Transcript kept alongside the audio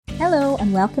Hello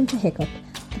and welcome to Hiccup,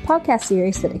 the podcast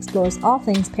series that explores all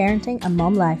things parenting and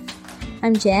mum life.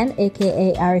 I'm Jen,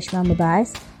 aka Irish Mama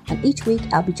Bias, and each week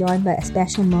I'll be joined by a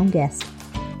special mum guest.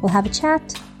 We'll have a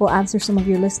chat, we'll answer some of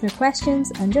your listener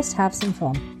questions and just have some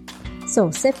fun.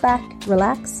 So sit back,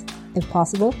 relax, if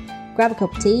possible, grab a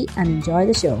cup of tea and enjoy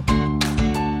the show.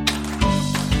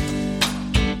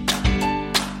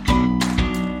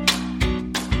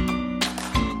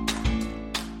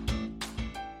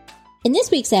 In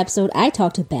this week's episode, I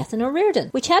talked to Bethan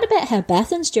O'Riordan. We chat about how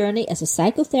Bethan's journey as a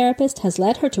psychotherapist has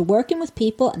led her to working with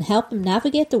people and help them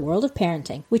navigate the world of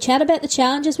parenting. We chat about the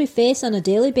challenges we face on a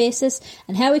daily basis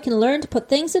and how we can learn to put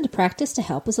things into practice to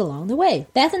help us along the way.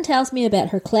 Bethan tells me about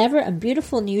her clever and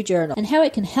beautiful new journal and how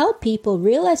it can help people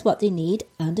realise what they need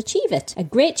and achieve it. A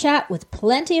great chat with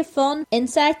plenty of fun,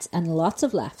 insights and lots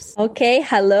of laughs. Okay,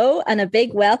 hello and a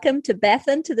big welcome to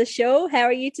Bethan to the show. How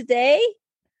are you today?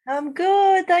 I'm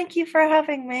good. Thank you for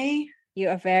having me. You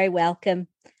are very welcome.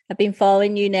 I've been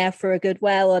following you now for a good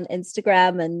while on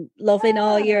Instagram and loving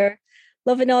all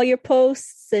your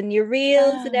posts and your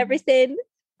reels and everything.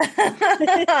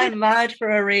 I'm mad for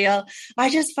a reel.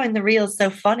 I just find the reels so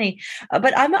funny.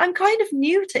 But I'm kind of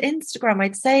new to Instagram.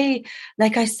 I'd say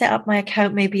like I set up my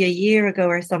account maybe a year ago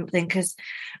or something because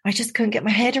I just couldn't get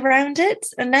my head around it.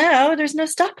 And now there's no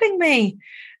stopping me.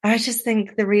 I just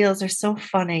think the reels are so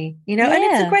funny, you know, and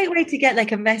it's a great way to get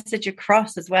like a message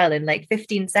across as well in like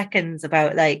 15 seconds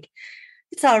about like,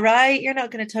 it's all right. You're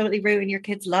not going to totally ruin your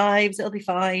kids' lives. It'll be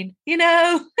fine. You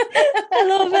know, I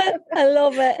love it. I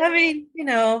love it. I mean, you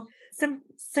know,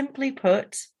 simply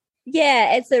put.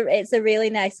 Yeah, it's a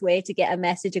really nice way to get a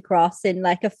message across in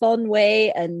like a fun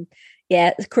way and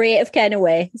a creative kind of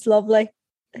way. It's lovely.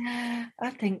 I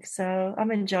think so.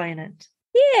 I'm enjoying it.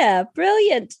 Yeah,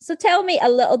 brilliant. So tell me a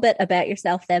little bit about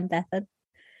yourself then, Bethan.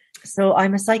 So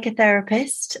I'm a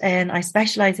psychotherapist and I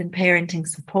specialize in parenting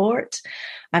support.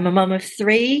 I'm a mum of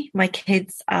 3. My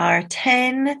kids are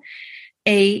 10,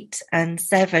 8 and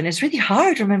 7. It's really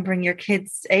hard remembering your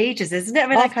kids' ages, isn't it? I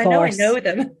mean, I know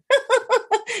them.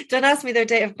 Don't ask me their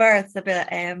date of birth. I'll be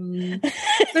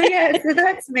like, so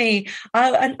that's me.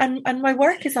 And my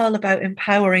work is all about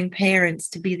empowering parents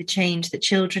to be the change that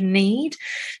children need.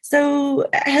 So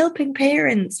helping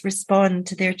parents respond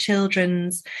to their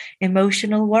children's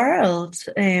emotional world.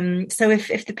 So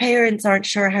if the parents aren't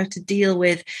sure how to deal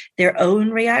with their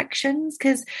own reactions,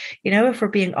 because, you know, if we're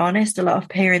being honest, a lot of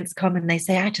parents come and they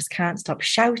say, I just can't stop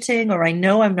shouting, or I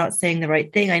know I'm not saying the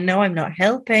right thing. I know I'm not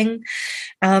helping.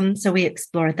 So we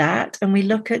explore that and we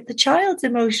look at the child's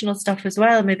emotional stuff as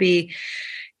well. Maybe,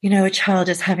 you know, a child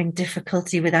is having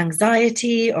difficulty with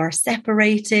anxiety or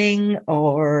separating,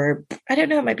 or I don't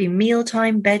know, it might be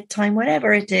mealtime, bedtime,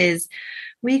 whatever it is.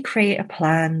 We create a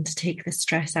plan to take the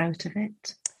stress out of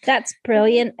it. That's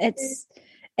brilliant. It's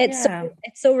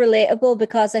so relatable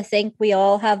because I think we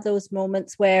all have those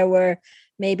moments where we're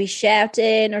maybe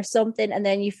shouting or something and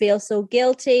then you feel so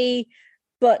guilty,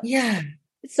 but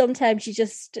sometimes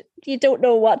you don't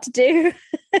know what to do.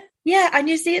 Yeah, and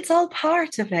you see, it's all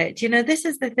part of it. You know, this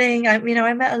is the thing. I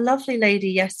met a lovely lady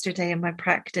yesterday in my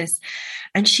practice,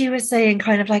 and she was saying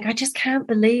kind of like, I just can't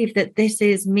believe that this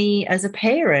is me as a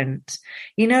parent.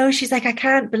 You know, she's like, I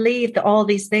can't believe that all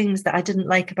these things that I didn't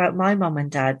like about my mum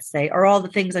and dad say, or all the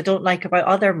things I don't like about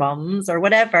other mums or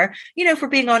whatever. You know, if we're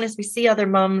being honest, we see other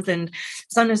mums and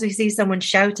sometimes we see someone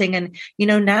shouting and, you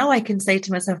know, now I can say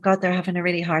to myself, God, they're having a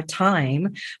really hard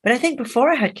time. But I think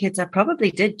before I had kids, I probably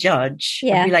did judge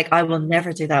and be like, I will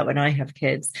never do that when I have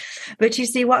kids. But you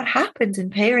see, what happens in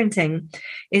parenting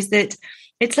is that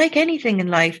it's like anything in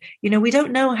life. You know, we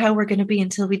don't know how we're going to be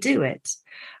until we do it.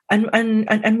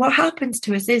 And what happens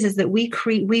to us is that we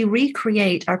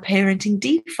recreate our parenting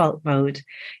default mode,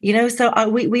 you know, so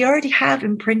we already have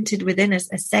imprinted within us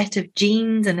a set of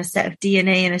genes and a set of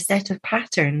DNA and a set of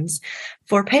patterns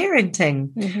for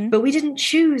parenting, but we didn't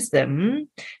choose them.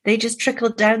 They just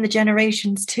trickled down the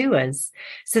generations to us.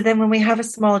 So then when we have a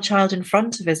small child in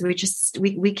front of us,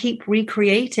 we keep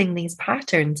recreating these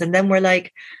patterns. And then we're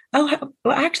like, oh,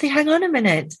 well, actually, hang on a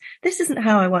minute. This isn't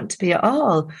how I want to be at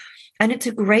all. And it's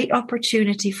a great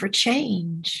opportunity for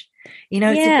change. You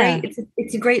know,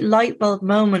 it's a great light bulb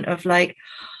moment of like,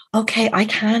 okay, I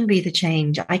can be the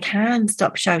change. I can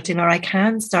stop shouting, or I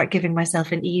can start giving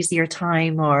myself an easier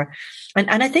time. And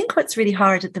I think what's really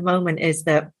hard at the moment is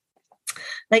that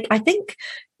like, I think,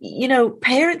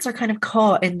 parents are kind of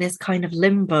caught in this kind of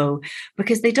limbo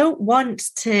because they don't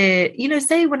want to,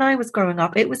 say when I was growing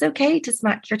up, it was okay to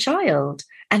smack your child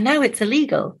and now it's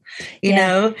illegal,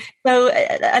 know? So,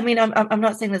 I mean, I'm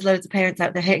not saying there's loads of parents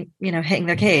out there hitting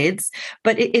their kids,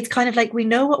 but it's kind of like, we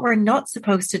know what we're not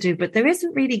supposed to do, but there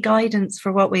isn't really guidance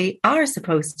for what we are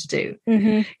supposed to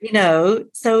do,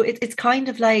 so it's kind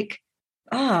of like,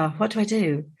 what do I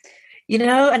do?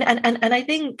 And I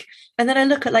think, and then I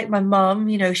look at like my mom,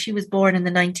 she was born in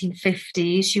the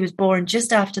 1950s. She was born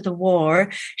just after the war.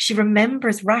 She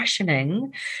remembers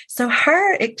rationing. So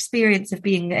her experience of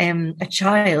being a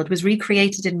child was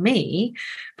recreated in me.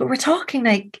 But we're talking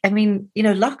like, I mean,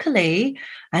 luckily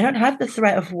I don't have the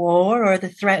threat of war or the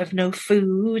threat of no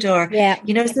food or,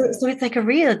 so it's like a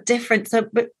real difference. So,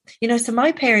 but, so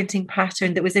my parenting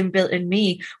pattern that was inbuilt in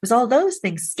me was all those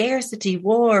things: scarcity,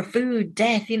 war, food,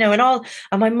 death, and all.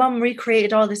 And my mum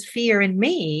recreated all this fear in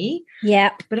me.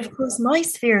 Yeah. But of course, my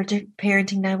sphere of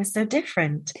parenting now is so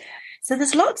different. So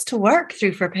there's lots to work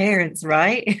through for parents,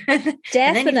 right? Definitely.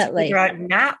 And then you have to figure out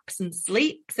naps and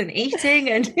sleeps and eating.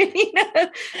 And,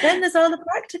 then there's all the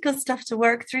practical stuff to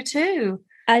work through too.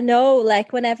 I know,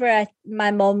 like whenever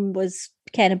my mum was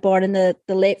kind of born in the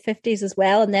late 50s as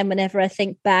well. And then whenever I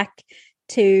think back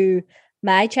to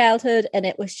my childhood, and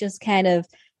it was just kind of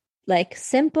like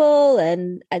simple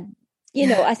and,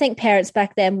 I think parents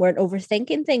back then weren't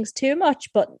overthinking things too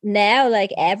much, but now like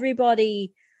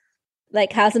everybody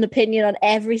like has an opinion on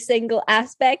every single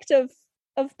aspect of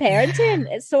parenting.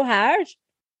 It's so hard.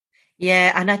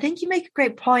 Yeah, and I think you make a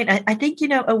great point. I think,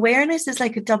 awareness is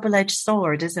like a double-edged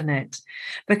sword, isn't it?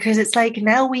 Because it's like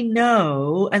now we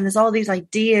know, and there's all these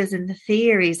ideas and the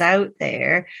theories out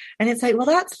there, and it's like, well,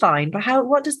 that's fine, but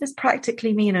what does this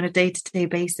practically mean on a day-to-day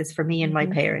basis for me and my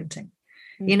parenting?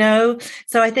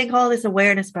 So I think all this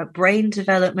awareness about brain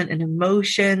development and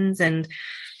emotions, and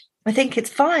I think it's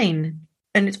fine.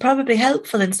 And it's probably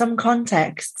helpful in some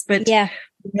contexts, but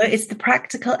it's the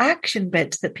practical action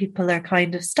bit that people are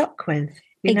kind of stuck with,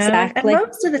 Exactly. And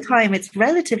most of the time it's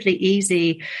relatively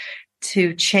easy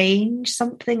to change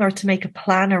something or to make a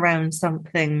plan around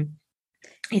something.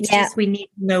 It's just we need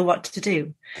to know what to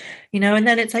do, and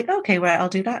then it's like, okay, well, I'll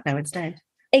do that now instead.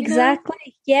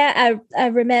 Exactly. Yeah, I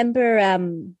remember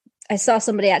I saw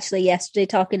somebody actually yesterday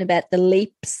talking about the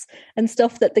leaps and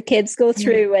stuff that the kids go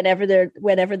through whenever they're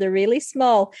really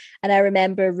small. And I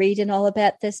remember reading all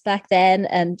about this back then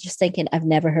and just thinking, I've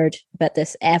never heard about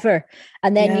this ever.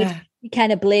 And then you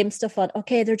kind of blame stuff on,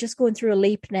 okay, they're just going through a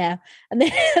leap now. And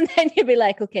then you'd be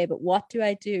like, okay, but what do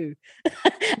I do?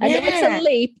 I know it's a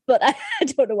leap, but I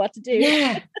don't know what to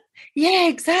do. Yeah,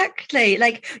 exactly.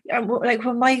 Like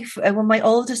when my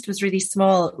oldest was really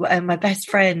small, my best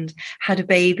friend had a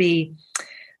baby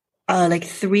like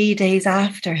 3 days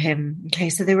after him. Okay,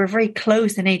 so they were very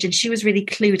close in age, and she was really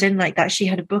clued in like that. She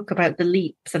had a book about the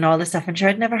leaps and all this stuff, and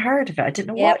I'd never heard of it. I didn't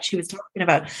know what she was talking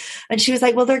about. And she was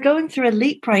like, well, they're going through a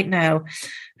leap right now.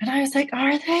 And I was like,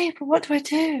 are they? But what do I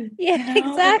do? Yeah,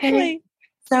 exactly. Okay.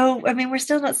 So, I mean, we're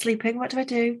still not sleeping. What do I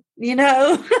do?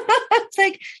 It's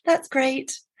like, that's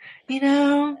great.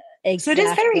 Exactly. So it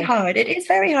is very hard. It is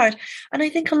very hard. And I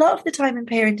think a lot of the time in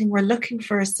parenting, we're looking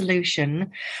for a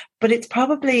solution, but it's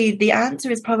probably, the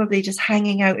answer is probably just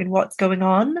hanging out in what's going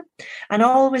on and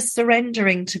always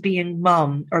surrendering to being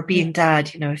mom or being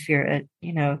dad, if you're,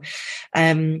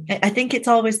 I think it's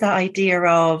always that idea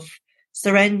of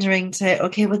surrendering to,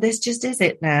 okay, well, this just is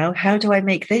it now. How do I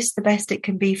make this the best it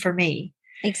can be for me?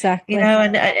 Exactly.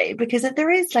 And because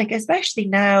there is like, especially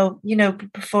now,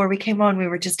 before we came on, we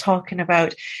were just talking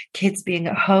about kids being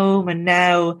at home. And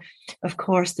now, of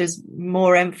course, there's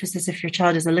more emphasis if your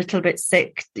child is a little bit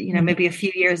sick. Maybe a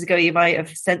few years ago, you might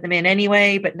have sent them in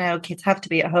anyway, but now kids have to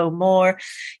be at home more,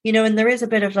 and there is a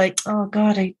bit of like, oh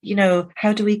God,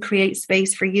 how do we create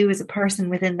space for you as a person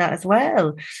within that as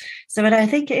well? So, and I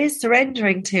think it is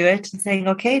surrendering to it and saying,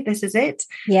 okay, this is it.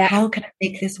 Yeah. How can I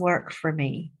make this work for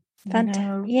me?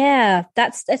 Fantastic. Yeah,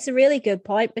 that's a really good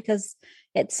point, because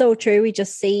it's so true. We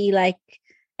just see like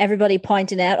everybody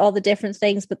pointing out all the different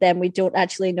things, but then we don't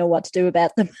actually know what to do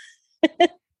about them.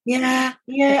 Yeah,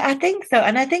 I think so.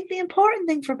 And I think the important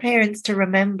thing for parents to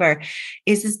remember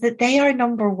is that they are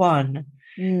number one.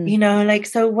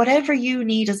 So whatever you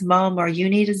need as mom or you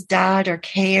need as dad or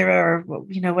carer or,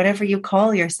 whatever you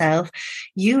call yourself,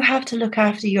 you have to look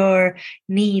after your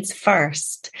needs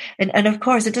first. And of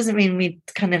course, it doesn't mean we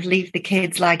kind of leave the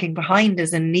kids lagging behind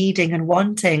us and needing and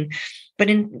wanting. But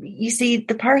you see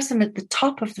the person at the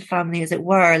top of the family, as it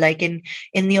were, like in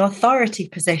the authority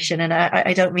position. And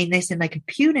I don't mean this in like a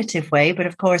punitive way, but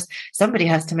of course, somebody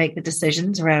has to make the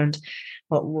decisions around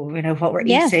what we're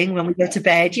eating when we go to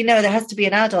bed. There has to be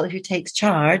an adult who takes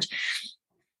charge.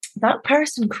 That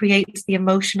person creates the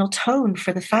emotional tone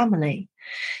for the family.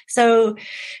 So,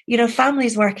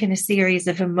 families work in a series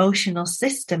of emotional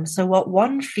systems. So what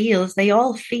one feels, they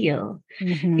all feel,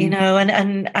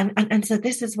 and so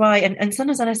this is why, and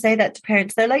sometimes when I say that to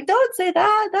parents, they're like, don't say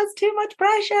that, that's too much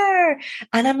pressure.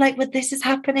 And I'm like, but this is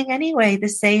happening anyway, the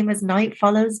same as night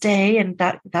follows day, and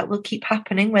that will keep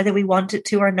happening whether we want it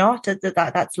to or not.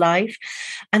 That's life.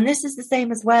 And this is the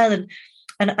same as well.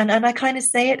 And I kind of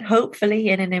say it hopefully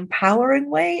in an empowering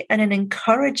way and an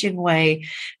encouraging way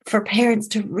for parents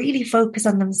to really focus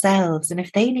on themselves. And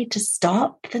if they need to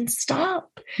stop, then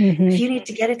stop. Mm-hmm. If you need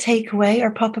to get a takeaway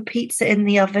or pop a pizza in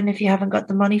the oven, if you haven't got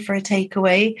the money for a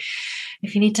takeaway,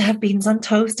 if you need to have beans on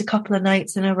toast a couple of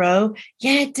nights in a row,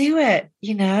 do it,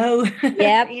 Yeah.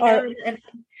 and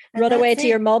run away to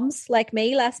your mum's like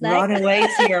me last night. Run away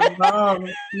to your mum.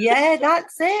 Yeah,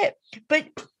 that's it.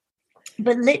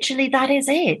 But literally that is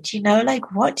it,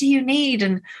 like, what do you need?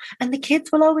 And the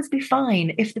kids will always be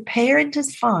fine. If the parent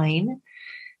is fine,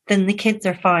 then the kids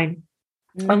are fine.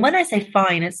 And when I say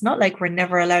fine, it's not like we're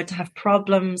never allowed to have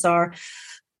problems or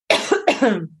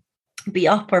be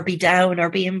up or be down or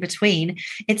be in between.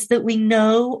 It's that we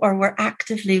know, or we're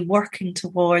actively working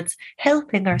towards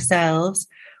helping ourselves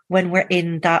when we're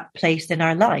in that place in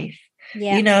our life.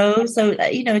 Yeah. So,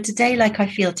 today, like, I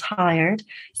feel tired.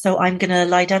 So I'm going to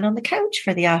lie down on the couch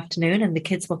for the afternoon, and the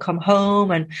kids will come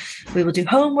home and we will do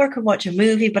homework and watch a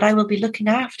movie, but I will be looking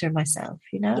after myself,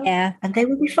 Yeah. And they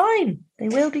will be fine. They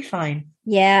will be fine.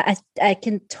 Yeah, I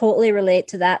can totally relate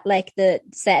to that. Like the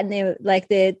setting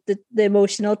the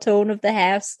emotional tone of the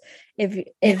house.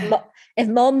 If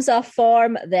mom's off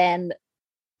form, then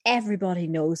everybody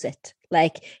knows it.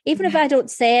 Like, even if I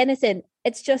don't say anything,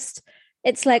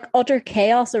 it's like utter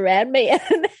chaos around me.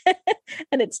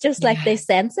 And it's just like they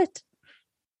sense it.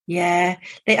 Yeah,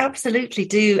 they absolutely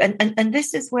do. And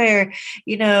this is where,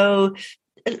 you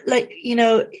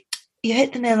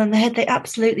hit the nail on the head. They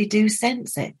absolutely do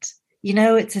sense it.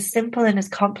 It's as simple and as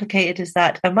complicated as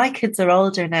that. And my kids are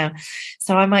older now,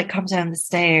 so I might come down the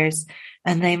stairs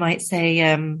and they might say,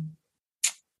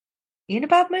 you in a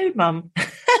bad mood, Mum?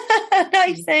 And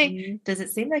I say, does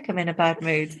it seem like I'm in a bad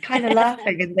mood? Kind of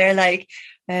laughing. And they're like,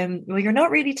 well, you're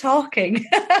not really talking.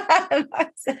 I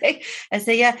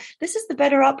say, yeah, this is the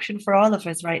better option for all of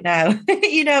us right now.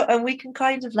 And we can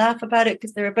kind of laugh about it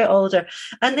because they're a bit older.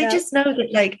 And they just know that,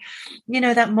 like,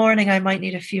 that morning I might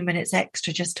need a few minutes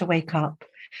extra just to wake up.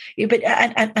 But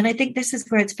and I think this is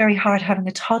where it's very hard having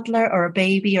a toddler or a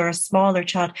baby or a smaller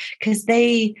child, because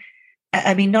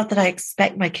not that I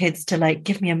expect my kids to, like,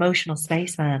 give me emotional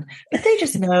space, man, but they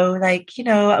just know, like,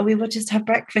 we will just have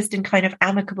breakfast in kind of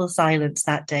amicable silence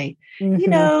that day,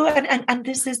 and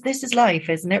this is life,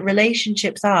 isn't it?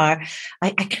 Relationships are,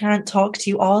 I can't talk to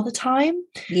you all the time.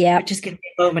 Yeah. But just give me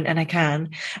a moment and I can.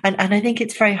 And I think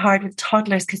it's very hard with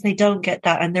toddlers because they don't get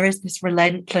that. And there is this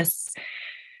relentless,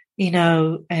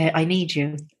 I need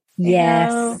you.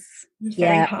 Yes. It's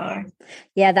very hard.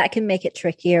 Yeah, that can make it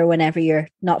trickier whenever you're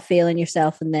not feeling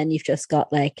yourself, and then you've just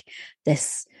got like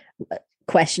this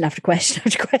question after question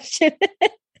after question.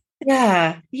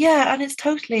 Yeah, and it's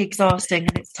totally exhausting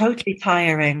and it's totally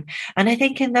tiring. And I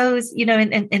think in those,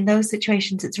 in those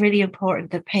situations, it's really important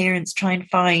that parents try and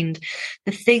find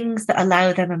the things that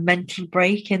allow them a mental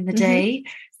break in the day.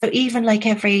 So even like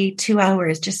every 2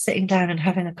 hours, just sitting down and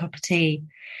having a cup of tea,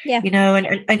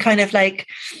 and kind of like,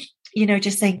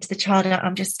 just saying to the child,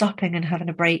 I'm just stopping and having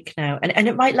a break now. And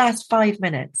it might last 5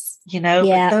 minutes,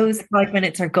 but those 5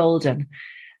 minutes are golden.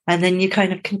 And then you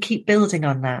kind of can keep building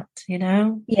on that,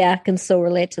 Yeah, I can so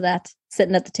relate to that.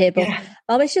 Sitting at the table. Yeah.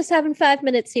 I was just having 5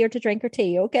 minutes here to drink her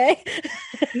tea, okay?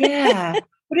 Yeah.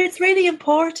 But it's really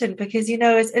important because,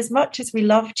 as much as we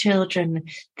love children,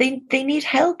 they need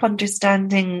help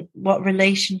understanding what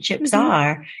relationships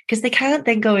are, because they can't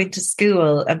then go into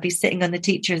school and be sitting on the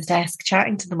teacher's desk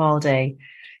chatting to them all day.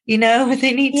 They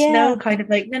need to know kind of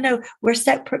like, no, we're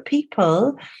separate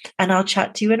people and I'll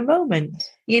chat to you in a moment,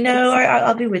 or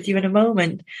I'll be with you in a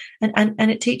moment. And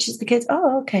it teaches the kids,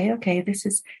 okay, this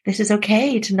is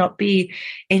okay to not be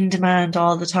in demand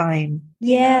all the time.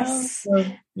 Yes. So,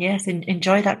 yes,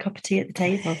 enjoy that cup of tea at the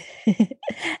table.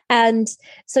 And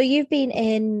so you've been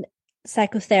in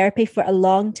psychotherapy for a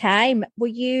long time. Were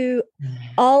you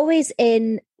always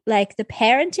in like the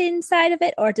parenting side of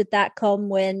it, or did that come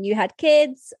when you had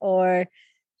kids, or?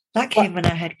 That came when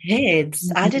I had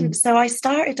kids. I didn't. So I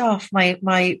started off my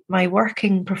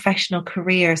working professional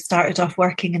career, started off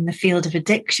working in the field of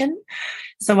addiction.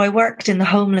 So I worked in the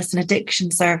homeless and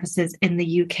addiction services in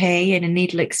the UK in a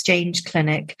needle exchange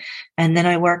clinic. And then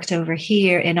I worked over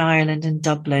here in Ireland in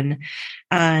Dublin.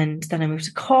 And then I moved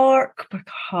to Cork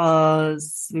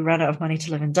because we ran out of money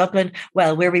to live in Dublin.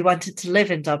 Well, where we wanted to live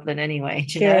in Dublin anyway,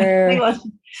 you know,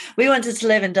 we wanted to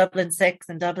live in Dublin 6,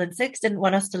 and Dublin 6 didn't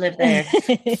want us to live there.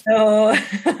 So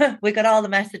we got all the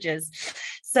messages.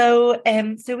 So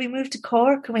we moved to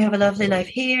Cork and we have a lovely life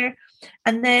here.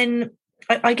 And then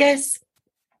I guess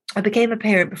I became a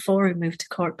parent before we moved to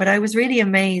Cork, but I was really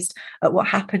amazed at what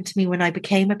happened to me when I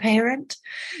became a parent.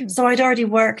 So I'd already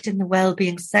worked in the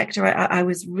well-being sector.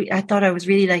 I thought I was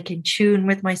really like in tune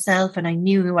with myself, and I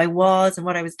knew who I was and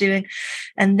what I was doing.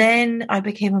 And then I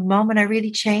became a mom, and I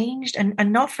really changed,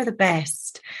 and not for the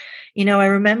best. You know, I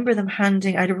remember them I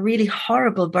had a really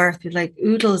horrible birth with like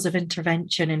oodles of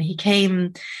intervention, and he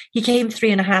came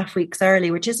 3.5 weeks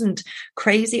early, which isn't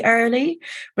crazy early,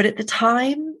 but at the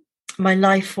time, my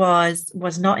life was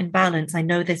not in balance. I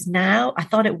know this now. I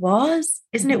thought it was.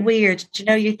 Isn't it weird? You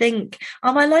know, you think,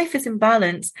 oh, my life is in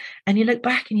balance. And you look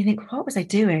back and you think, what was I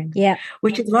doing? Yeah.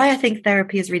 Which is why I think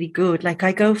therapy is really good. Like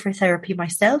I go for therapy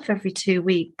myself every 2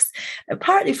 weeks,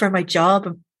 partly for my job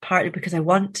and partly because I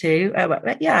want to.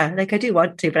 Yeah, like I do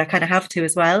want to, but I kind of have to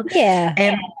as well.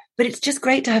 Yeah. But it's just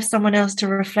great to have someone else to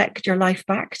reflect your life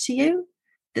back to you.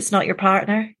 That's not your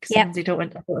partner, because sometimes you don't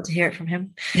want to hear it from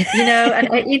him, you know,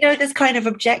 and you know, this kind of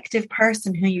objective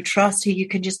person who you trust, who you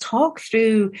can just talk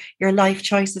through your life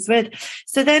choices with.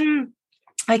 So then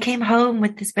I came home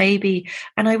with this baby,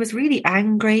 and I was really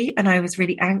angry, and I was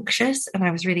really anxious, and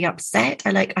I was really upset.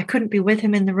 I couldn't be with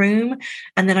him in the room,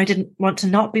 and then I didn't want to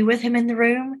not be with him in the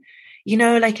room, you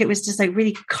know, like it was just like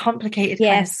really complicated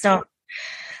kind of stuff.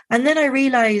 And then I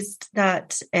realized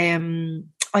that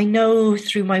I know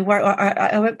through my work,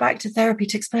 I went back to therapy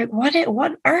to explain what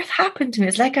on earth happened to me.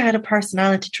 It's like I had a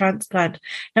personality transplant.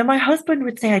 Now, my husband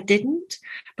would say I didn't,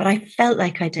 but I felt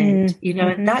like I did, you know,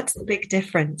 and that's the big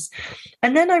difference.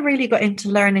 And then I really got into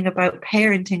learning about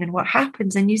parenting and what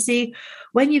happens. And you see,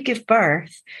 when you give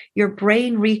birth, your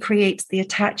brain recreates the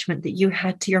attachment that you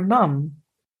had to your mum.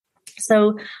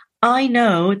 So I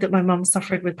know that my mum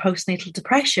suffered with postnatal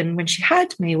depression when she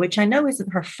had me, which I know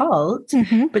isn't her fault,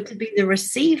 but to be the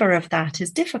receiver of that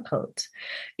is difficult,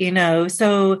 you know.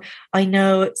 So I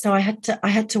know, so I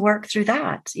had to work through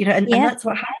that, you know, and that's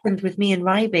what happened with me and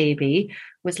my baby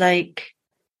was like,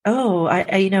 oh,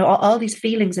 I you know, all these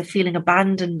feelings of feeling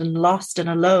abandoned and lost and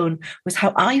alone was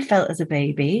how I felt as a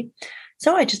baby.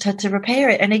 So I just had to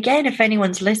repair it. And again, if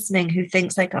anyone's listening who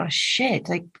thinks like, oh shit,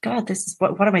 like, God, this is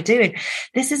what am I doing?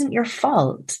 This isn't your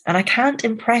fault. And I can't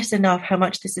impress enough how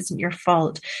much this isn't your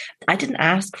fault. I didn't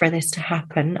ask for this to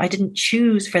happen. I didn't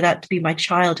choose for that to be my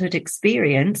childhood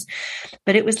experience,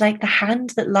 but it was like the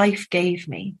hand that life gave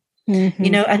me. You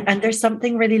know, and there's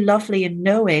something really lovely in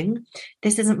knowing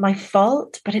this isn't my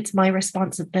fault, but it's my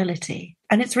responsibility.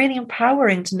 And it's really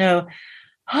empowering to know,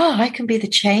 oh, I can be the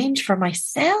change for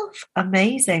myself.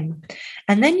 Amazing.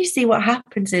 And then you see what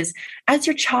happens is as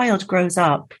your child grows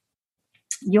up,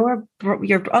 you're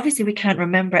obviously we can't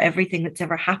remember everything that's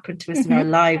ever happened to us in our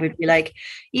life. We'd be like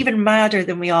even madder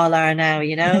than we all are now,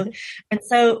 you know? And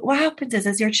so what happens is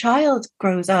as your child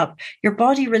grows up, your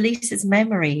body releases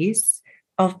memories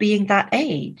of being that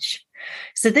age.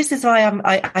 So this is why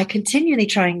I continually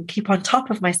try and keep on top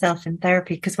of myself in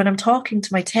therapy, because when I'm talking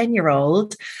to my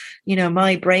 10-year-old, you know,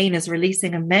 my brain is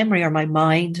releasing a memory, or my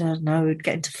mind, I don't know, we'd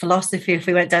get into philosophy if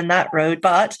we went down that road,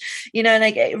 but, you know,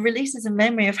 like it releases a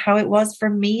memory of how it was for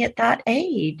me at that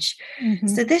age.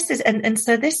 So this is, and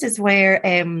so this is where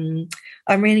I'm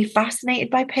really fascinated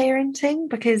by parenting,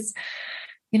 because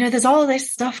you know, there's all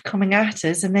this stuff coming at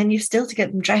us, and then you've still to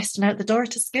get them dressed and out the door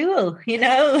to school, you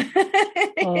know.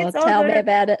 Oh, tell me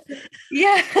about it.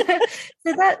 Yeah.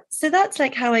 So that's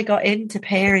like how I got into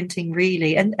parenting,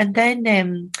 really. And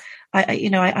then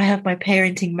I have my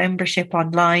parenting membership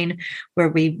online where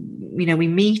we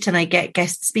meet and I get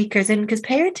guest speakers in, because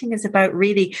parenting is about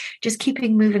really just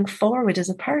keeping moving forward as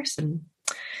a person.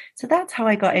 So that's how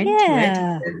I got into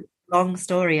it. Long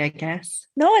story, I guess.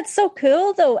 No, it's so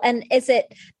cool though. And is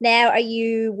it now, are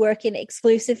you working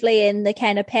exclusively in the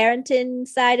kind of parenting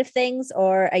side of things,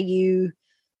 or are you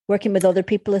working with other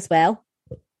people as well?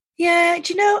 Yeah,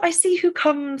 do you know, I see who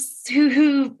comes,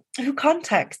 who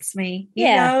contacts me,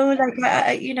 you know,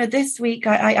 like, this week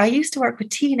I used to work with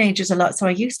teenagers a lot. So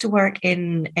I used to work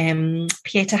in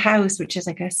Pieta House, which is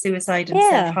like a suicide and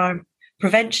self-harm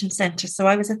prevention center. So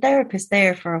I was a therapist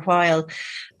there for a while.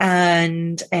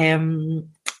 And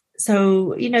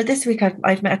so, you know, this week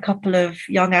I've met a couple of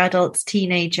young adults,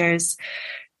 teenagers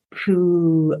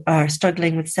who are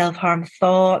struggling with self-harm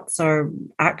thoughts or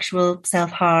actual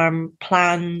self-harm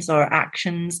plans or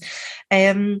actions.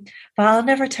 But I'll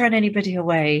never turn anybody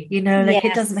away, like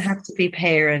it doesn't Yes. have to be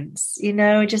parents,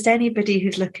 just anybody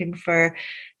who's looking for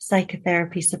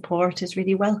psychotherapy support is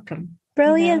really welcome.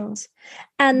 Brilliant.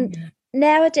 And Yeah.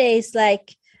 nowadays,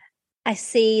 like, I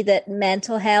see that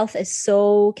mental health is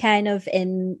so kind of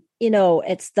in,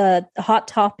 it's the hot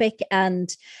topic, and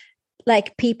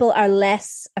like people are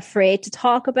less afraid to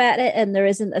talk about it, and there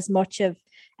isn't as much of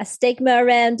a stigma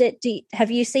around it.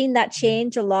 Have you seen that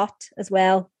change a lot as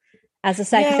well as a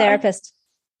psychotherapist?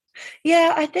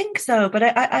 Yeah, I think so. But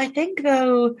I think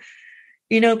though,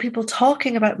 people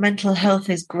talking about mental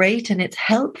health is great and it's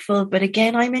helpful. But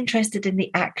again, I'm interested in the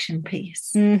action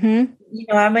piece. Mm-hmm.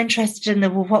 I'm interested in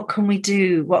what can we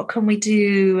do? What can we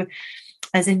do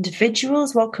as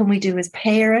individuals? What can we do as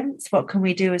parents? What can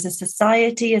we do as a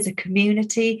society, as a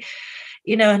community?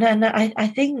 And I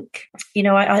think,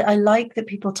 I like that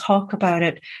people talk about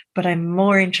it, but I'm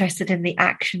more interested in the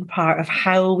action part of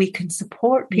how we can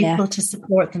support people to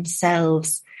support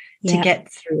themselves to get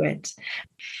through it.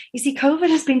 You see, COVID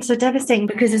has been so devastating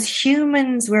because as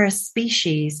humans, we're a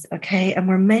species, okay, and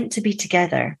we're meant to be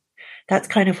together. That's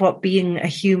kind of what being a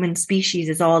human species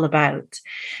is all about.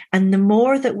 And the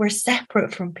more that we're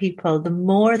separate from people, the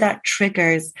more that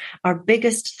triggers our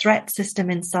biggest threat system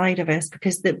inside of us,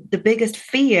 because the biggest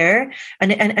fear,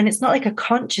 and it's not like a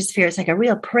conscious fear, it's like a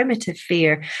real primitive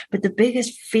fear, but the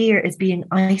biggest fear is being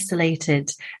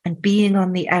isolated and being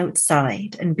on the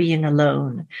outside and being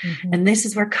alone. Mm-hmm. And this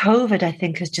is where COVID, I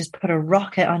think, has just put a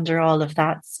rocket under all of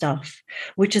that stuff,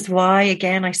 which is why,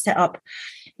 again, I set up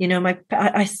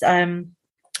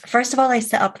first of all, I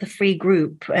set up the free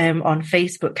group on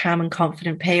Facebook, Calm and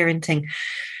Confident Parenting,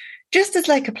 just as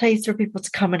like a place for people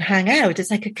to come and hang out. It's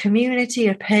like a community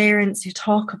of parents who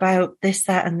talk about this,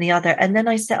 that, and the other. And then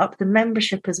I set up the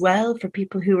membership as well for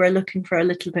people who are looking for a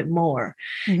little bit more,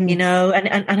 and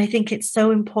I think it's so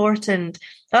important.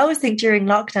 I always think during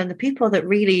lockdown, the people that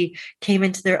really came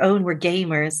into their own were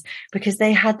gamers, because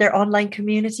they had their online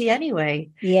community anyway.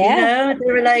 Yeah. They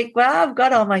were like, wow, I've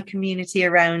got all my community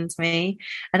around me.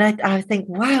 And I think,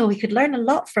 wow, we could learn a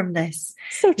lot from this.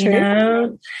 So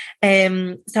true.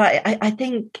 So I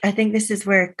think this is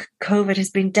where COVID has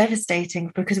been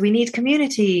devastating, because we need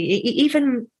community,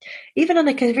 even on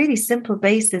like a really simple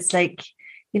basis, like,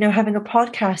 having a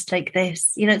podcast like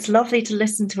this. It's lovely to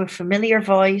listen to a familiar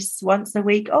voice once a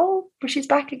week. Oh, but she's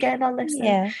back again, I'll listen.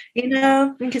 Yeah.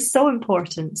 I think it's so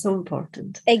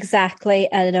important.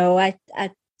 Exactly. I know. I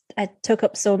took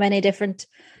up so many different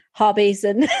hobbies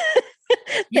and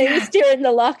things during the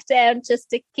lockdown just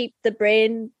to keep the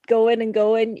brain going and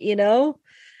going,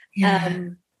 Yeah.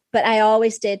 But I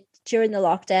always did during the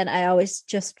lockdown. I always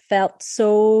just felt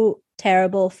so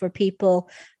terrible for people,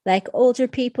 like older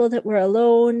people that were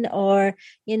alone, or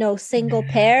single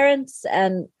parents,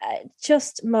 and it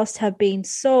just must have been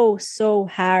so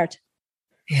hard.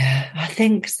 Yeah, I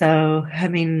think so. I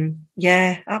mean,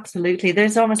 yeah, absolutely.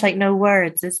 There's almost like no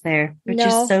words, is there? Which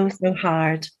is so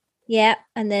hard. Yeah,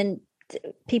 and then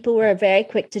people were very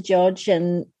quick to judge,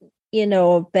 and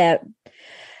about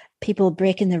people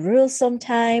breaking the rules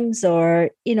sometimes, or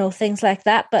things like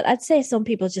that. But I'd say some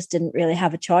people just didn't really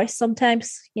have a choice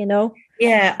sometimes.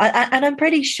 Yeah, and I'm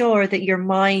pretty sure that your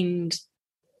mind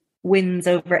wins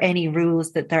over any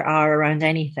rules that there are around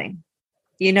anything.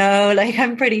 Like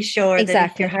I'm pretty sure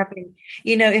that if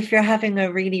you're having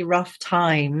a really rough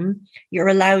time, you're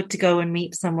allowed to go and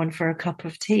meet someone for a cup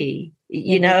of tea.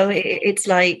 It's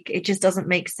like, it just doesn't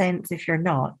make sense if you're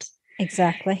not.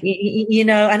 Exactly.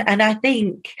 And I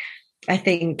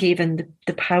think even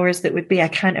the powers that would be, I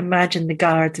can't imagine the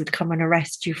guards would come and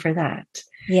arrest you for that.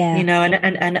 Yeah.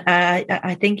 And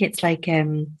I think it's like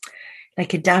a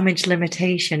damage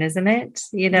limitation, isn't it?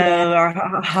 Or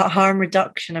harm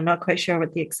reduction. I'm not quite sure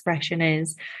what the expression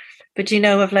is. But,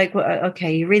 of like, well,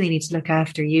 okay, you really need to look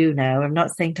after you now. I'm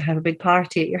not saying to have a big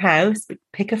party at your house, but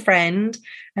pick a friend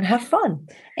and have fun.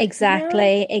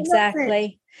 Exactly.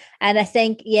 And I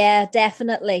think, yeah,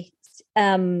 definitely.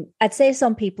 I'd say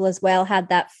some people as well had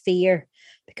that fear,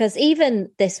 because even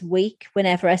this week,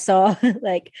 whenever I saw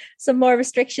like some more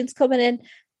restrictions coming in,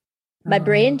 my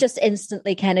brain just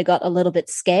instantly kind of got a little bit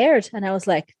scared, and I was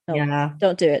like, no,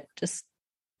 don't do it. Just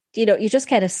you're just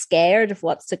kind of scared of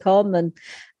what's to come.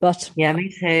 But yeah,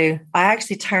 me too. I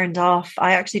actually turned off.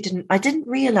 I didn't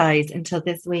realize until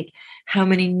this week how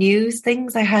many news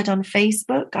things I had on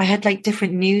Facebook. I had like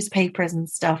different newspapers and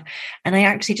stuff. And I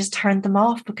actually just turned them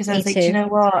off because I was like, you know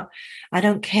what? I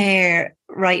don't care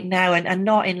right now. And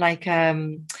not in like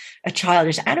a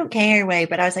childish, I don't care way,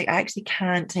 but I was like, I actually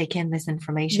can't take in this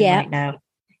information right now.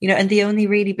 And the only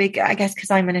really big, I guess, because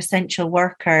I'm an essential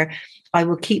worker, I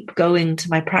will keep going to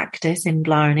my practice in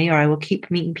Blarney, or I will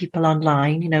keep meeting people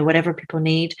online, whatever people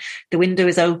need. The window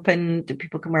is open.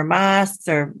 People can wear masks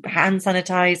or hand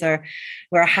sanitizer,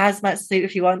 wear a hazmat suit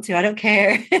if you want to. I don't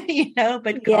care,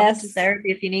 but come to therapy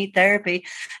if you need therapy.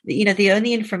 The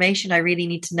only information I really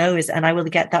need to know is, and I will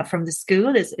get that from the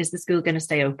school, is the school going to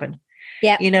stay open?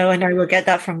 Yeah. And I will get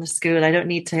that from the school. I don't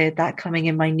need that coming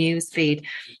in my news feed.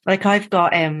 Like I've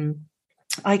got,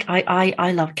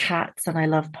 I love cats and I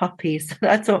love puppies.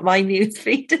 That's what my news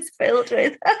feed is filled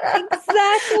with.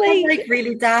 Exactly. Like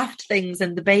really daft things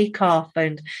and the Bake Off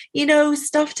and,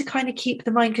 stuff to kind of keep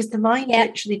the mind, because the mind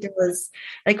literally does.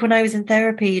 Like when I was in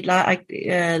therapy,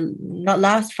 not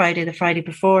last Friday, the Friday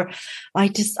before,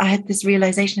 I had this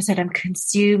realization. I said, I'm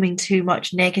consuming too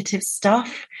much negative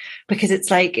stuff because it's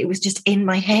like, it was just in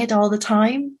my head all the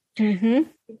time.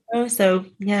 Mm-hmm. So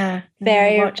yeah.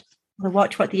 Very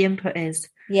watch what the input is.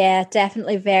 Yeah,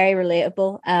 definitely very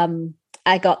relatable.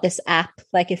 I got this app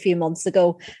like a few months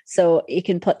ago, so you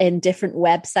can put in different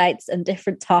websites and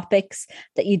different topics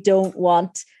that you don't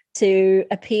want to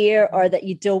appear, or that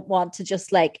you don't want to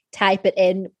just like type it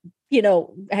in,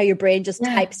 how your brain just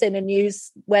types in a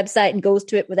news website and goes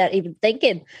to it without even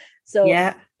thinking. So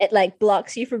it like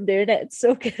blocks you from doing it. It's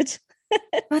so good.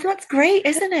 Well, that's great,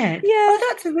 isn't it? Yeah. Oh,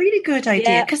 that's a really good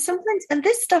idea, because sometimes, and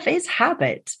this stuff is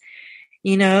habit.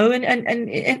 And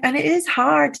it is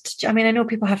hard I know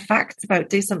people have facts about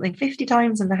do something 50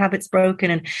 times and the habit's broken,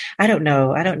 and I don't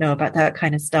know about that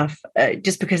kind of stuff,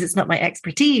 just because it's not my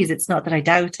expertise. It's not that I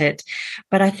doubt it,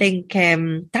 but I think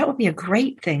that would be a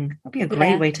great thing. That'd be a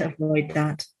great way to avoid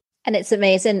that. And it's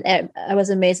amazing. I was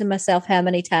amazing myself how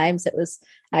many times it was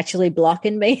actually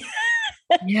blocking me.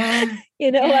 Yeah.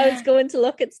 I was going to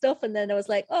look at stuff and then I was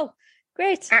like, oh,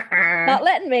 great. Not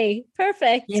letting me.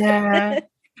 Perfect. Yeah.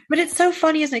 But it's so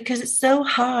funny, isn't it? Because it's so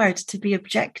hard to be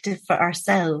objective for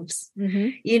ourselves,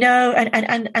 and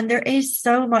there is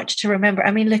so much to remember.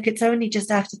 I mean, look, it's only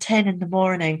just after 10 in the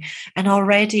morning, and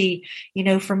already,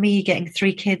 for me, getting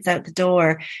 3 kids out the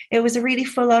door, it was a really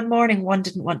full on morning. One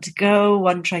didn't want to go.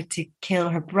 One tried to kill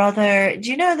her brother.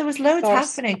 There was loads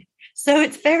happening. So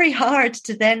it's very hard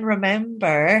to then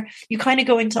remember. You kind of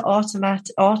go into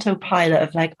autopilot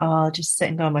of like, oh, I'll just sit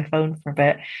and go on my phone for a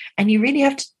bit. And you really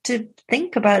have to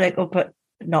think about it, but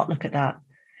not look at that,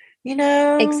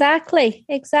 Exactly.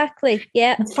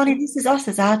 Yeah. It's funny. This is us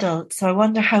as adults. So I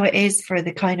wonder how it is for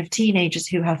the kind of teenagers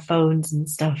who have phones and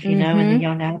stuff, and the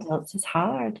young adults. It's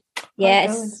hard.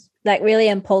 Yeah. It's like really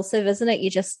impulsive, isn't it?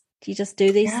 You just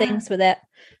do these things with it.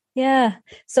 Yeah.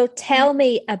 So tell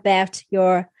me about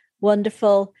your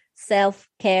wonderful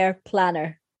self-care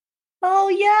planner. Oh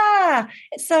yeah,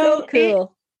 it's so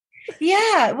cool.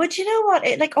 Well, do you know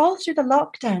what? Like all through the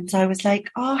lockdowns, I was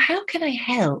like, oh, how can I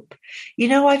help?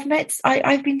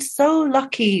 I've been so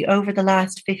lucky over the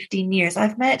last 15 years.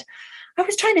 I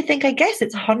was trying to think, I guess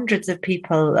it's hundreds of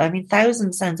people. I mean,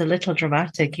 thousands sounds a little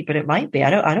dramatic, but it might be.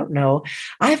 I don't know.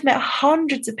 I've met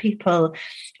hundreds of people,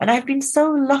 and I've been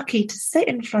so lucky to sit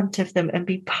in front of them and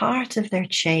be part of their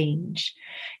change,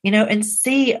 and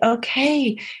see,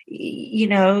 okay,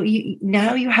 now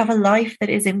you have a life that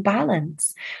is in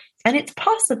balance. And it's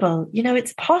possible,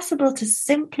 it's possible to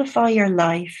simplify your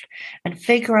life and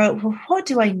figure out, well, what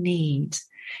do I need?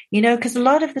 Because a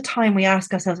lot of the time we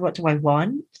ask ourselves, what do I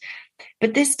want?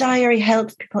 But this diary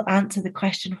helps people answer the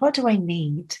question, what do I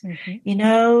need?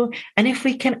 And if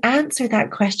we can answer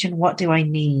that question, what do I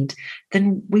need?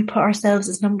 Then we put ourselves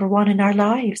as number one in our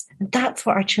lives. And that's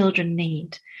what our children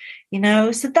need.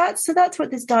 So that's what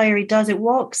this diary does. It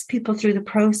walks people through the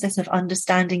process of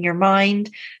understanding your mind,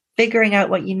 figuring out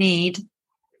what you need,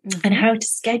 and how to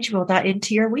schedule that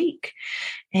into your week.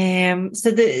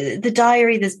 So the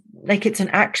diary, it's an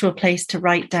actual place to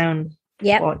write down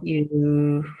what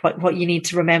you need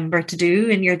to remember to do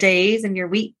in your days and your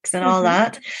weeks and all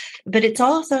that. But it's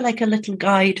also like a little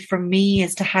guide from me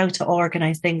as to how to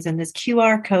organize things. And there's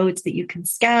QR codes that you can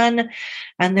scan,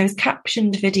 and there's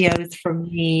captioned videos from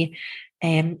me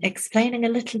explaining a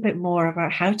little bit more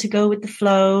about how to go with the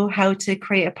flow, how to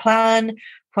create a plan,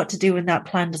 what to do when that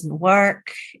plan doesn't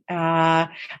work. And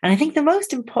I think the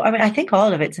most important, I think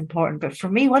all of it's important, but for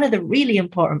me, one of the really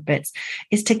important bits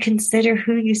is to consider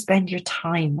who you spend your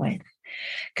time with.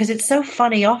 Because it's so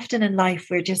funny, often in life,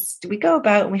 we go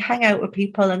about and we hang out with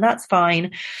people and that's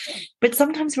fine. But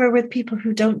sometimes we're with people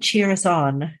who don't cheer us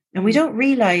on and we don't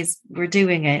realize we're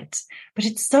doing it. But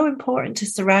it's so important to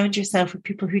surround yourself with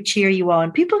people who cheer you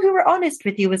on, people who are honest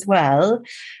with you as well,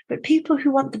 but people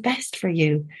who want the best for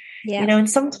you. Yeah. You know, and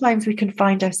sometimes we can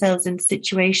find ourselves in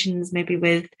situations, maybe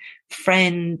with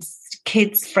friends,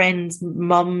 kids, friends,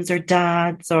 mums or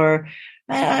dads, or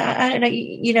I don't know,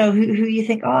 you know, who you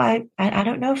think, oh, I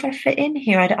don't know if I fit in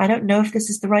here. I don't know if this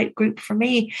is the right group for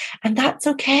me. And that's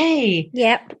okay.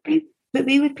 Yeah. But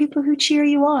be with people who cheer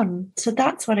you on. So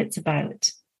that's what it's about.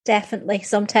 Definitely.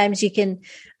 Sometimes you can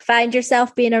find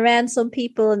yourself being around some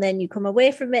people and then you come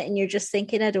away from it and you're just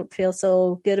thinking, I don't feel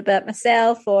so good about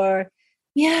myself, or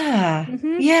yeah.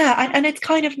 And it's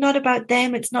kind of not about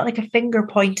them. It's not like a finger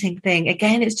pointing thing.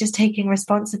 Again, it's just taking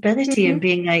responsibility and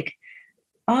being like,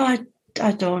 oh,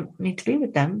 I don't need to be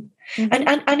with them.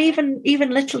 And even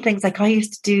little things, like I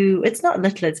used to do, it's not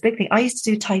little, it's a big thing. I used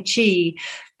to do Tai Chi.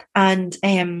 And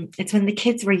it's when the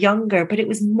kids were younger, but it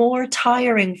was more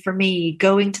tiring for me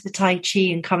going to the Tai Chi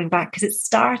and coming back because it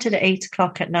started at 8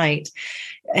 o'clock at night.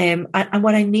 And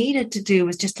what I needed to do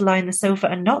was just to lie on the sofa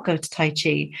and not go to Tai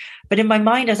Chi. But in my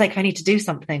mind, I was like, I need to do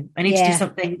something. I need to do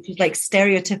something which is like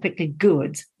stereotypically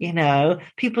good. You know,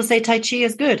 people say Tai Chi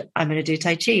is good. I'm going to do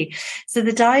Tai Chi. So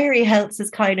the diary helps us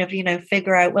kind of, you know,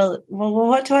 figure out, well,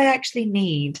 what do I actually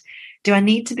need? Do I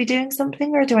need to be doing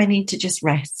something or do I need to just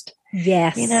rest?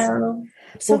 Yes. You know,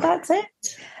 so that's it.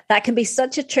 That can be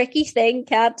such a tricky thing,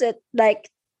 can't it? Like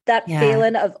that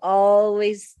feeling of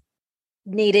always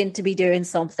needing to be doing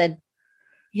something.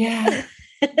 Yeah.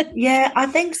 Yeah, I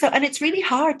think so. And it's really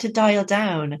hard to dial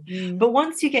down. But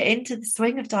once you get into the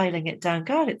swing of dialing it down,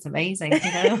 God, it's amazing, you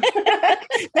know.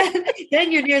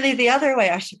 then you're nearly the other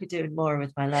way. I should be doing more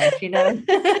with my life, you know.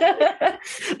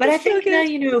 But I think now,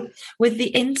 you know, with the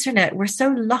internet, we're so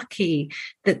lucky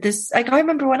that this, like I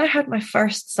remember when I had my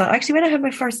first son, actually when I had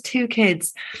my first two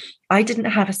kids, I didn't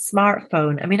have a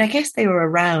smartphone. I mean, I guess they were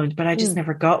around, but I just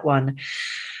never got one.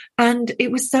 And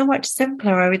it was so much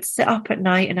simpler. I would sit up at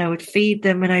night and I would feed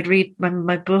them and I'd read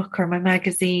my book or my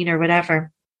magazine or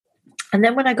whatever. And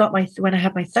then when I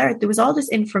had my third, there was all this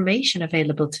information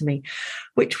available to me,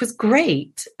 which was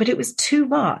great, but it was too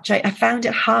much. I found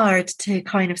it hard to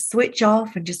kind of switch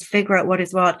off and just figure out what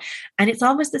is what. And it's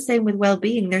almost the same with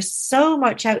well-being. There's so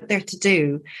much out there to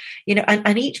do, you know,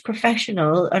 and each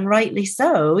professional, and rightly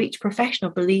so, each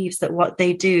professional believes that what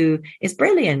they do is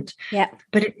brilliant. Yeah.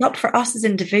 But it's up for us as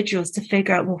individuals to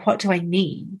figure out, well, what do I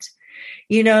need?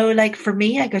 You know, like for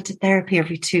me, I go to therapy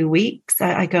every 2 weeks.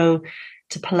 I go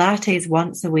to Pilates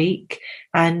once a week.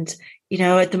 And, you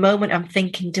know, at the moment I'm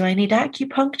thinking, do I need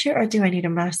acupuncture or do I need a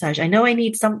massage? I know I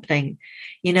need something,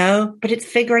 you know, but it's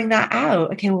figuring that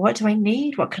out. Okay, well, what do I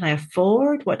need? What can I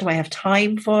afford? What do I have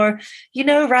time for? You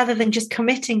know, rather than just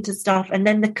committing to stuff. And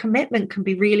then the commitment can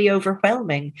be really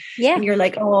overwhelming. Yeah. And you're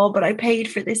like, oh, but I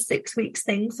paid for this 6 weeks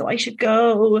thing, so I should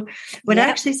go. When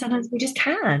actually sometimes we just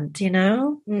can't, you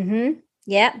know?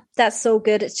 Yeah, that's so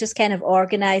good. It's just kind of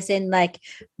organizing like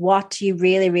what you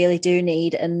really, really do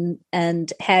need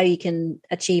and how you can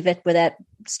achieve it without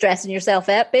stressing yourself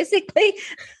out, basically.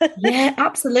 Yeah,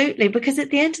 absolutely. Because at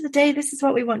the end of the day, this is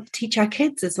what we want to teach our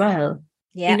kids as well.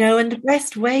 Yeah. You know, and the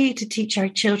best way to teach our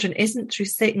children isn't through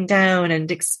sitting down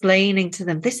and explaining to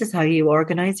them, this is how you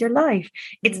organize your life.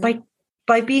 It's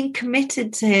by being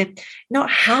committed to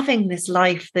not having this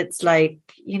life that's like,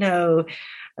 you know,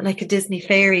 like a Disney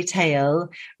fairy tale,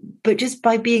 but just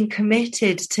by being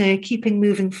committed to keeping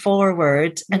moving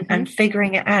forward and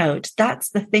figuring it out. That's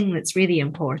the thing that's really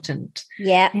important.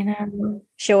 Yeah. You know,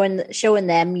 showing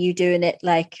them you doing it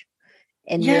like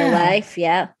in real life.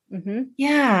 Yeah.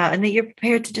 Yeah. And that you're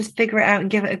prepared to just figure it out and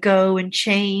give it a go and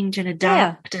change and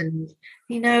adapt and,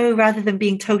 you know, rather than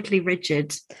being totally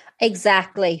rigid.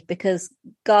 Exactly, because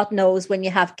God knows when you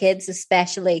have kids,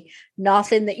 especially,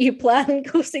 nothing that you plan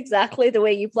goes exactly the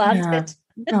way you planned it.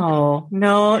 No,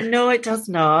 it does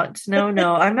not.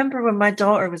 No. I remember when my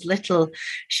daughter was little,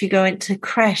 she went to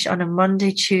creche on a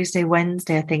Monday, Tuesday,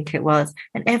 Wednesday, I think it was.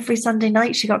 And every Sunday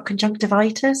night she got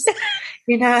conjunctivitis,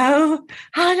 you know,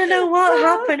 I don't know what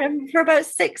happened. And for about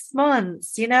 6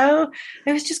 months, you know,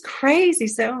 it was just crazy.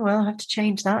 So, well, I'll have to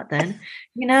change that then,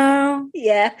 you know?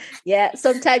 Yeah.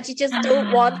 Sometimes you just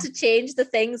don't want to change the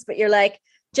things, but you're like,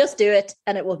 just do it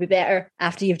and it will be better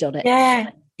after you've done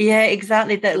it. Yeah,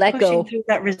 exactly. That let pushing go through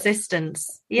that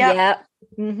resistance. Yeah.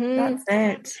 That's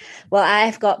it. Well,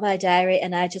 I've got my diary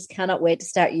and I just cannot wait to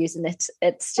start using it.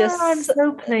 It's just I'm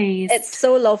so pleased. It's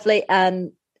so lovely.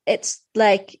 And it's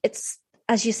like, it's,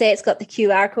 as you say, it's got the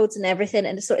QR codes and everything.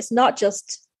 And so it's not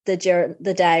just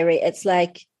the diary. It's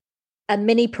like a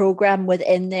mini program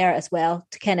within there as well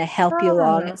to kind of help you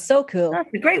along. It's so cool.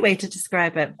 That's a great way to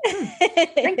describe it.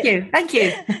 Thank you.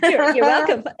 You're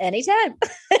welcome. Anytime.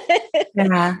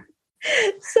 Yeah.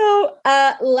 So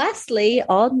lastly,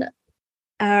 on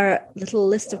our little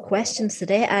list of questions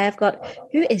today, I have got,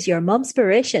 who is your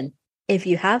mumspiration? If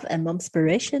you have a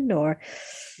mumspiration, or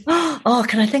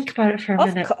can I think about it for a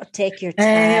minute? Take your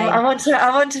time. I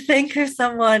want to think of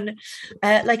someone,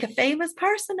 like a famous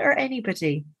person or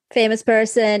anybody. Famous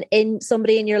person,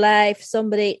 somebody in your life,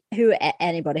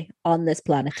 anybody on this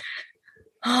planet.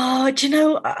 Oh, do you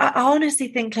know, I honestly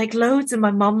think like loads of my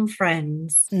mum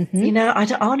friends, you know, I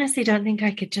honestly don't think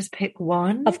I could just pick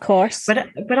one. Of course.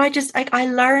 But I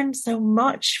learned so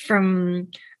much from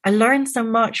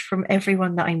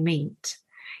everyone that I meet,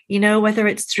 you know, whether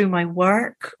it's through my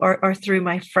work or through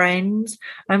my friends.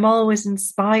 I'm always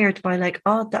inspired by like,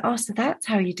 so that's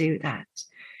how you do that,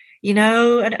 you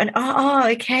know, and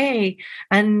okay.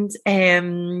 And,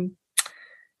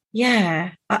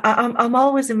 yeah, I'm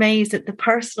always amazed at the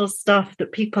personal stuff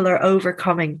that people are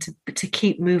overcoming to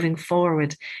keep moving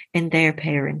forward in their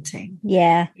parenting.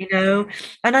 Yeah. You know,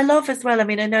 and I love as well, I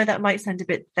mean, I know that might sound a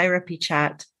bit therapy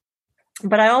chat,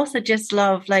 but I also just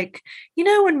love, like, you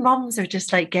know, when mums are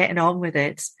just like getting on with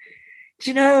it. Do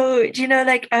you know,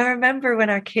 like, I remember when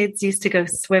our kids used to go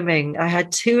swimming, I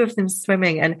had 2 of them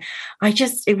swimming, and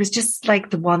it was just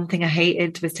like the one thing I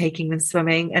hated was taking them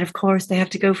swimming. And of course they have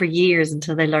to go for years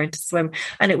until they learn to swim.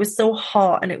 And it was so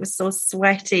hot and it was so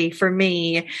sweaty for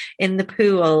me in the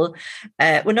pool.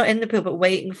 Well, not in the pool, but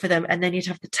waiting for them. And then you'd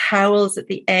have the towels at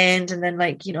the end. And then,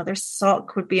 like, you know, their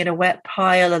sock would be in a wet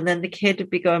pile. And then the kid would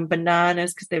be going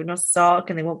bananas because they have no sock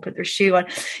and they won't put their shoe on,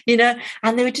 you know,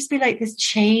 and they would just be like this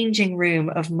changing room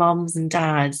of mums and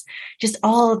dads just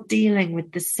all dealing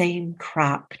with the same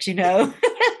crap, you know.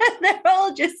 They're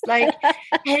all just like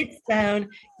heads down,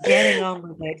 getting on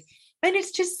with it. And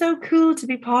it's just so cool to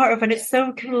be part of, and it's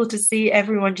so cool to see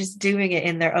everyone just doing it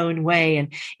in their own way.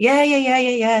 And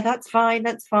yeah, that's fine.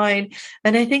 And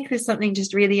I think there's something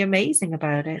just really amazing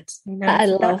about it, you know. I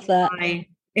love that.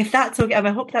 If that's okay, I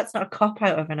hope that's not a cop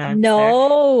out of an answer.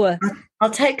 No.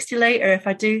 I'll text you later if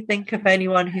I do think of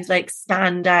anyone who's like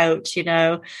stand out, you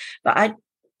know. But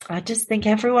I just think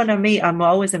everyone I meet, I'm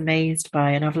always amazed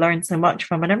by, and I've learned so much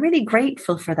from, and I'm really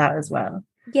grateful for that as well.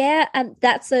 Yeah, and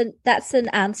that's an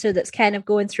answer that's kind of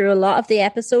going through a lot of the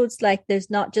episodes. Like, there's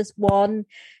not just one,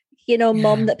 you know,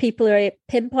 mum that people are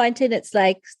pinpointing. It's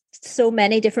like so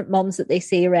many different mums that they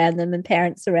see around them and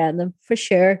parents around them, for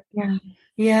sure.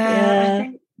 Yeah. I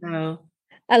think so.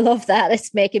 I love that.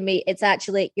 It's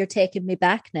actually, you're taking me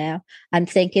back now. I'm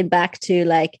thinking back to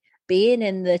like being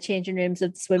in the changing rooms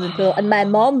of the swimming pool and my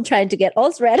mom trying to get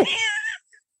us ready.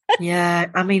 Yeah,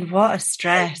 I mean, what a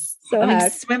stress. So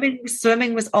hard.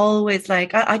 Swimming was always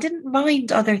like, I didn't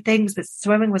mind other things, but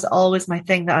swimming was always my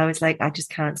thing that I was like, I just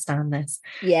can't stand this.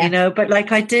 Yeah. You know, but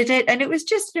like I did it, and it was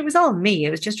all me.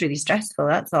 It was just really stressful.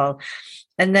 That's all.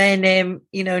 And then,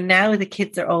 you know, now the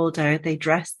kids are older, they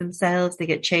dress themselves, they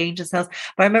get changed themselves.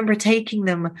 But I remember taking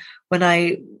them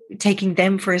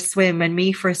for a swim and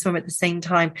me for a swim at the same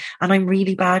time. And I'm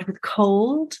really bad with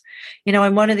cold. You know,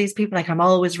 I'm one of these people, like, I'm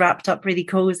always wrapped up really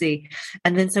cozy.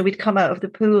 And then so we'd come out of the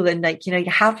pool and, like, you know,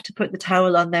 you have to put the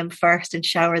towel on them first and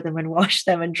shower them and wash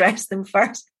them and dress them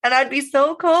first. And I'd be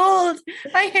so cold.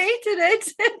 I hated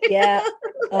it. Yeah.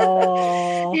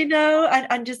 Oh. You know,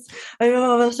 and just,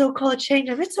 I'm so cold, change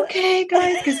them. It's okay,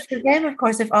 guys. Because for them, of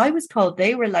course, if I was cold,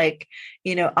 they were like,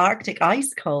 you know, Arctic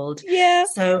ice cold. Yeah.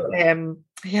 So,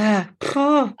 yeah.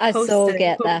 I so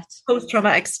get that.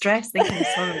 Post-traumatic stress thinking of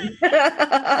swimming.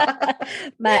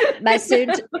 my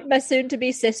soon to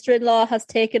be sister-in-law has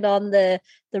taken on the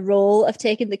role of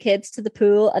taking the kids to the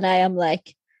pool, and I am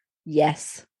like,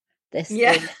 yes, this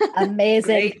is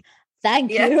amazing. Great.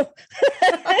 Thank you.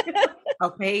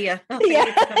 I'll pay you. I'll pay you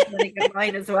to come to get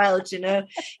mine as well, do you know?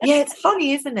 Yeah, it's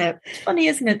funny, isn't it? It's funny,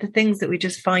 isn't it? The things that we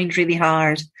just find really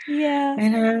hard. Yeah. I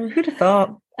know. Who'd have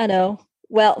thought? I know.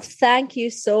 Well, thank you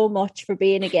so much for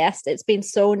being a guest. It's been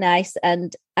so nice,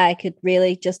 and I could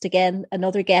really just, again,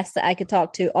 another guest that I could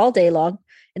talk to all day long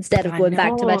instead of going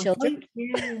back to my children.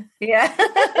 Yeah.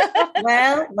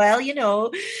 well, you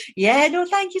know. Yeah, no,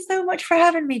 thank you so much for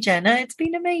having me, Jenna. It's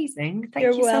been amazing.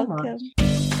 Thank you welcome. So much.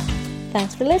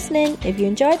 Thanks for listening. If you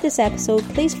enjoyed this episode,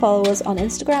 please follow us on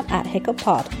Instagram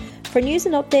 @HiccupPod. For news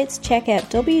and updates, check out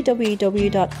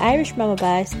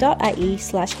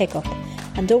www.irishmamabies.ie/hiccup.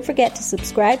 And don't forget to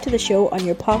subscribe to the show on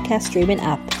your podcast streaming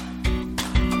app.